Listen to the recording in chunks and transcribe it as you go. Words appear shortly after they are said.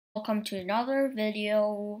Welcome to another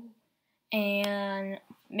video, and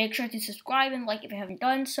make sure to subscribe and like if you haven't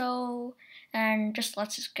done so, and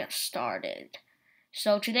let's just get started.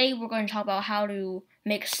 So today we're going to talk about how to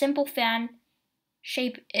make a simple fan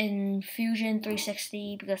shape in Fusion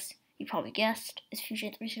 360, because you probably guessed it's Fusion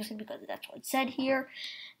 360 because that's what it said here.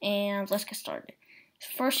 And let's get started.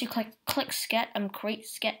 First you click sketch create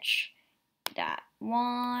sketch, that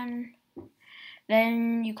one.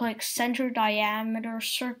 Then you click center diameter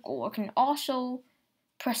circle, or can also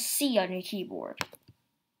press C on your keyboard.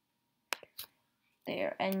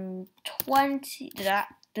 There, and 20,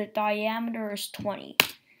 the diameter is 20.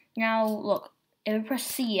 Now look, if you press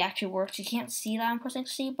C, it actually works. You can't see that I'm pressing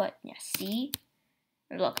C, but yeah, C.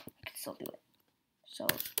 And look, I can still do it. So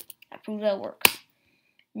that proves that it works.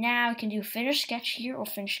 Now you can do finish sketch here or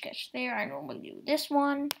finish sketch there. I normally do this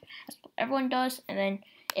one. That's what everyone does. And then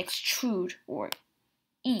extrude, or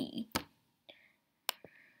E.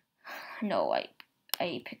 No, I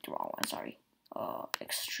picked the wrong one, sorry.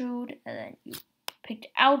 Extrude, and then you picked the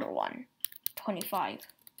outer one. 25.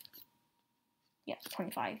 Yes,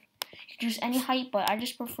 25. You can choose any height, but I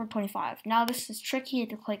just prefer 25. Now this is tricky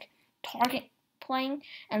to click target plane,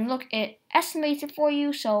 and look, it estimates it for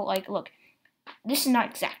you. So like, look, this is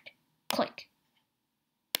not exact. Click.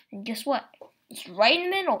 And guess what? It's right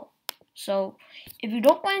in the middle. So if you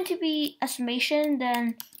don't want it to be estimation,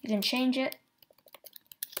 then you can change it.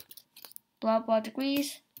 Blah blah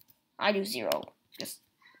degrees. I do 0. Just,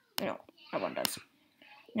 everyone does.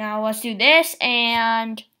 Now let's do this,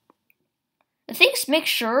 and the things make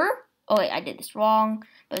sure. Oh wait, I did this wrong.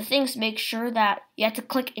 But the things make sure that you have to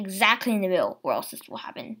click exactly in the middle, or else this will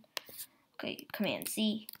happen. Okay, Command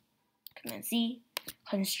C,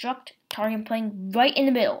 construct target plane right in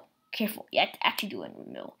the middle. Careful, you have to actually do it in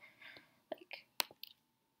the middle. Like,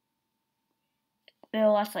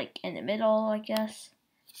 middle, that's like in the middle, I guess,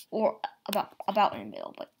 or about in the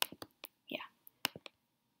middle, but yeah.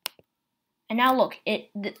 And now look,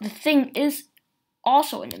 the thing is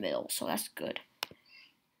also in the middle, so that's good.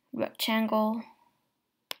 Rectangle,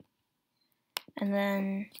 and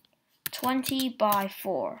then 20 by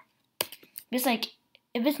 4. It's like,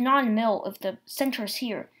 if it's not in the middle, if the center is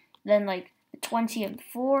here, then like the 20 and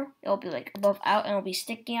 4, it'll be like above out and it'll be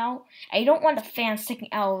sticking out. And you don't want the fan sticking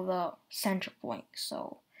out of the center point.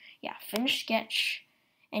 So yeah, finish sketch,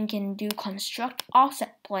 and can do construct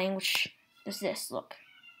offset plane, which is this. Look,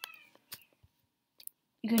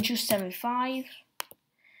 you can choose 75,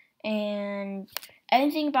 and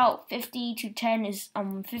anything about 50 to 10 is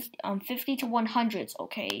 50 to 100 is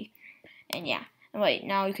okay. And yeah. Wait,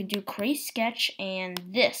 now you can do create sketch and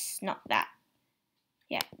this, not that.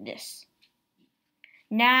 Yeah, this.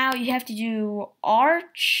 Now you have to do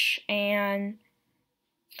arch and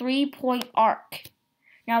 3-point arc.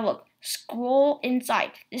 Now look, scroll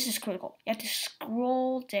inside. This is critical. You have to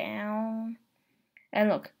scroll down, and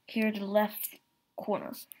look, here to the left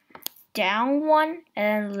corner. Down 1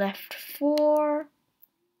 and left 4.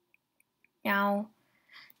 Now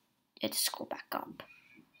you have to scroll back up.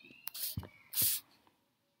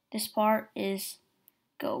 This part is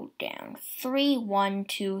go down 3, 1,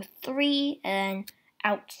 2, 3, and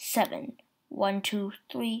out 7. 1, 2,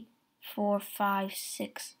 3, 4, 5,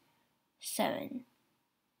 6, 7.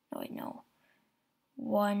 No, wait, no.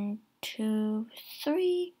 1, 2,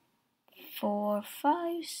 3, 4,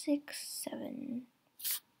 5, 6, 7.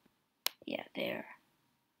 Yeah, there.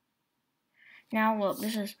 Now look,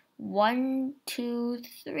 this is 1, 2,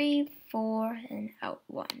 3, 4, and out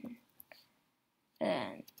 1.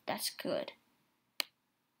 And that's good.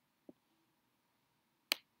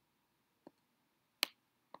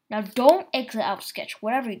 Now don't exit out sketch.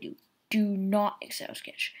 Whatever you do, do not exit out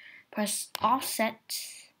sketch. Press offset,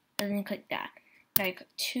 and then click that. Now you click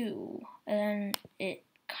 2, and then it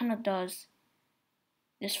kind of does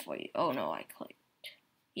this for you. Oh no, I clicked.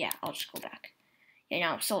 Yeah, I'll just go back. Yeah,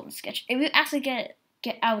 now I'm still in sketch. If you actually get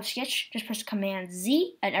out of sketch, just press Command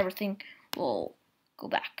Z, and everything will go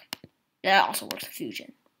back. That also works with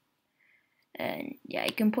Fusion. And yeah,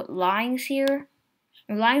 you can put lines here.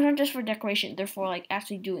 And lines aren't just for decoration, they're for like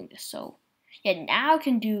actually doing this. So yeah, now I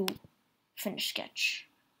can do finish sketch.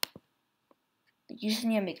 You just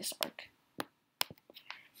need to make this arc.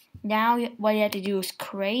 Now what you have to do is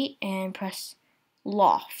create and press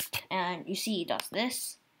loft. And you see it does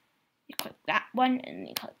this. You click that one and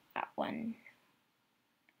you click that one.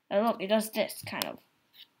 And look, it does this kind of.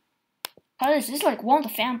 This is like one of the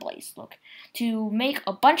fan blades, look, to make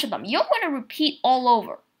a bunch of them. You don't want to repeat all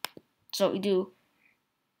over. So you do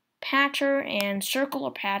pattern and circle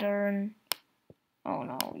or pattern. Oh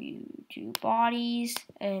no, you do bodies,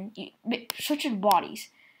 and you switch to bodies.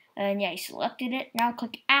 And yeah, you selected it. Now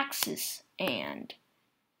click axis and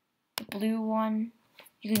the blue one.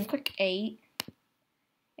 You can click 8.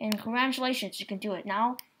 And congratulations, you can do it.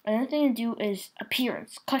 Now, another thing to do is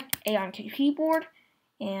appearance. Click A on your keyboard.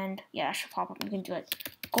 And yeah, that should pop up. You can do it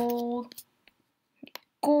gold,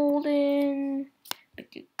 golden,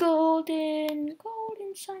 golden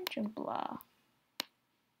sunshine, blah.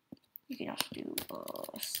 You can also do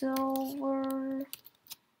silver,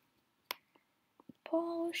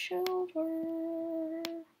 polish silver,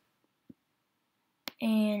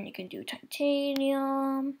 and you can do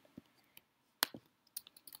titanium.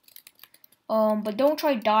 But don't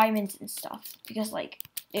try diamonds and stuff because like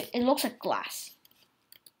it looks like glass.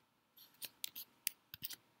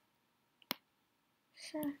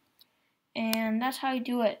 And that's how you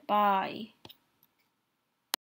do it. Bye.